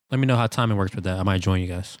 Okay. Let me know how timing works with that. I might join you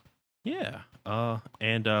guys. Yeah.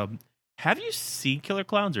 And have you seen Killer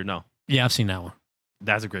Clowns or no? Yeah, I've seen that one.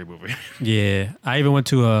 That's a great movie. Yeah. I even went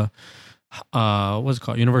to what's it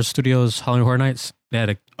called? Universal Studios Halloween Horror Nights. They had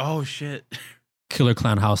a oh shit killer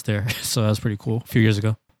clown house there. So that was pretty cool a few years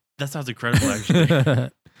ago. That sounds incredible actually.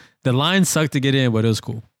 The line sucked to get in, but it was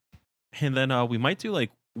cool. And then we might do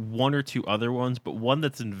like 1 or 2 other ones, but one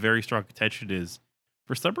that's in very strong contention is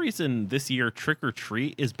for some reason this year Trick or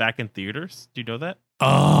Treat is back in theaters. Do you know that?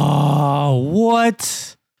 Oh,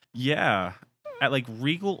 what? Yeah. at like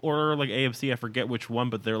Regal or like AMC. I forget which one,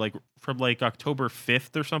 but they're like from like October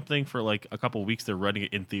 5th or something for like a couple weeks. They're running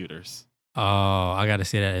it in theaters, Oh, I got to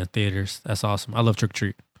see that in theaters. That's awesome. I love Trick or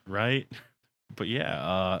Treat. right? But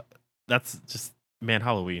yeah, that's just man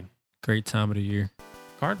Halloween. Great time of the year.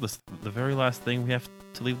 Regardless, the very last thing we have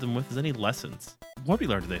to leave them with is any lessons. What we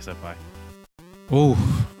learned today, Senpai? Oh,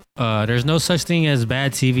 there's no such thing as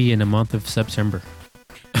bad TV in the month of September.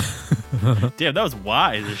 Damn, that was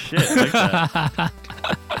wise as shit. I like that.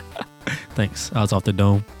 Thanks. I was off the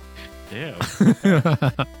dome. Damn.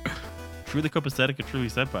 Truly copacetic and truly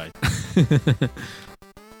Senpai.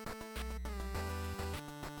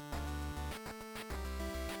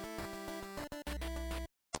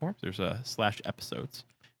 There's slash episodes.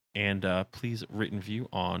 And please rate and review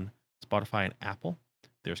on Spotify and Apple.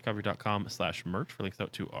 There's covery.com/merch for links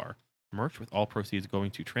out to our merch, with all proceeds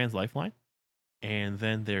going to Trans Lifeline. And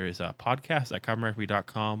then there is a podcast at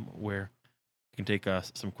covermercury.com where you can take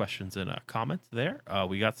some questions and comments there.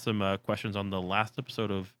 We got some questions on the last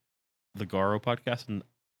episode of the Garo podcast, and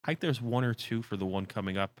I think there's one or two for the one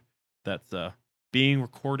coming up that's being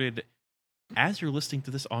recorded as you're listening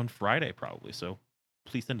to this on Friday, probably. So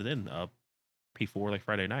please send it in before like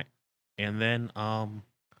Friday night. And then,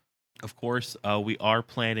 of course, we are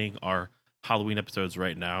planning our Halloween episodes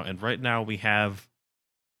right now. And right now we have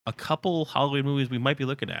a couple Halloween movies we might be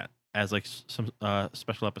looking at as like some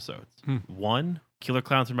special episodes. One, Killer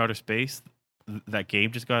Clowns from Outer Space. That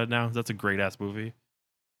game just got announced. That's a great ass movie.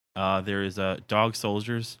 There is Dog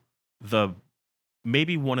Soldiers,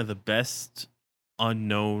 maybe one of the best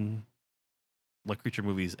unknown like creature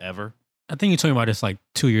movies ever. I think you told me about this like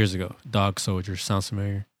 2 years ago. Dog Soldiers sounds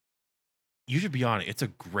familiar. You should be on it. It's a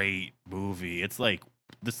great movie. It's like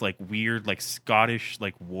this like weird like Scottish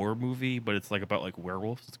like war movie, but it's like about like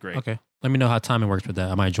werewolves. It's great. Okay, let me know how timing works with that.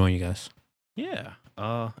 I might join you guys. Yeah.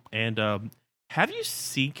 And have you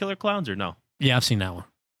seen Killer Clowns or no? Yeah, I've seen that one.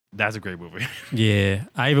 That's a great movie. Yeah,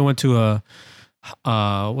 I even went to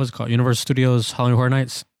what's it called? Universal Studios Halloween Horror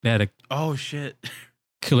Nights. They had a Oh shit.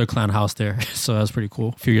 killer clown house there, so that was pretty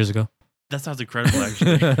cool. A few years ago. That sounds incredible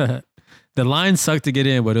actually. The line sucked to get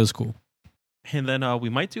in, but it was cool. And then we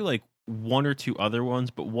might do like one or two other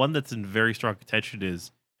ones, but one that's in very strong contention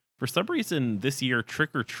is, for some reason this year,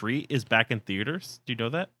 Trick or Treat is back in theaters. Do you know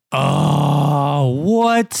that? Oh,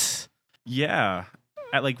 what? Yeah.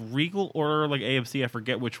 At like Regal or like AMC, I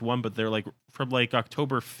forget which one, but they're like from like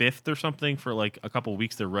October 5th or something for like a couple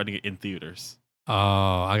weeks. They're running it in theaters, Oh,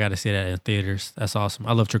 I got to see that in theaters. That's awesome.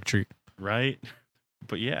 I love Trick or Treat. right?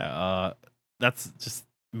 But yeah, that's just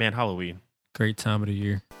man Halloween. Great time of the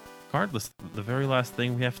year. Regardless, the very last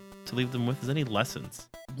thing we have to leave them with is any lessons.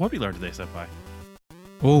 What we learned today, Senpai?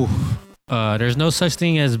 Oh, there's no such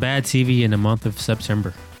thing as bad TV in the month of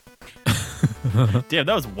September. Damn,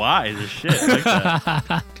 that was wise as shit. I like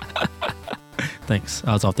that. Thanks.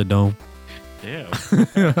 I was off the dome. Damn.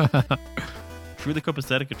 Truly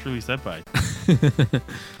copacetic and truly Senpai.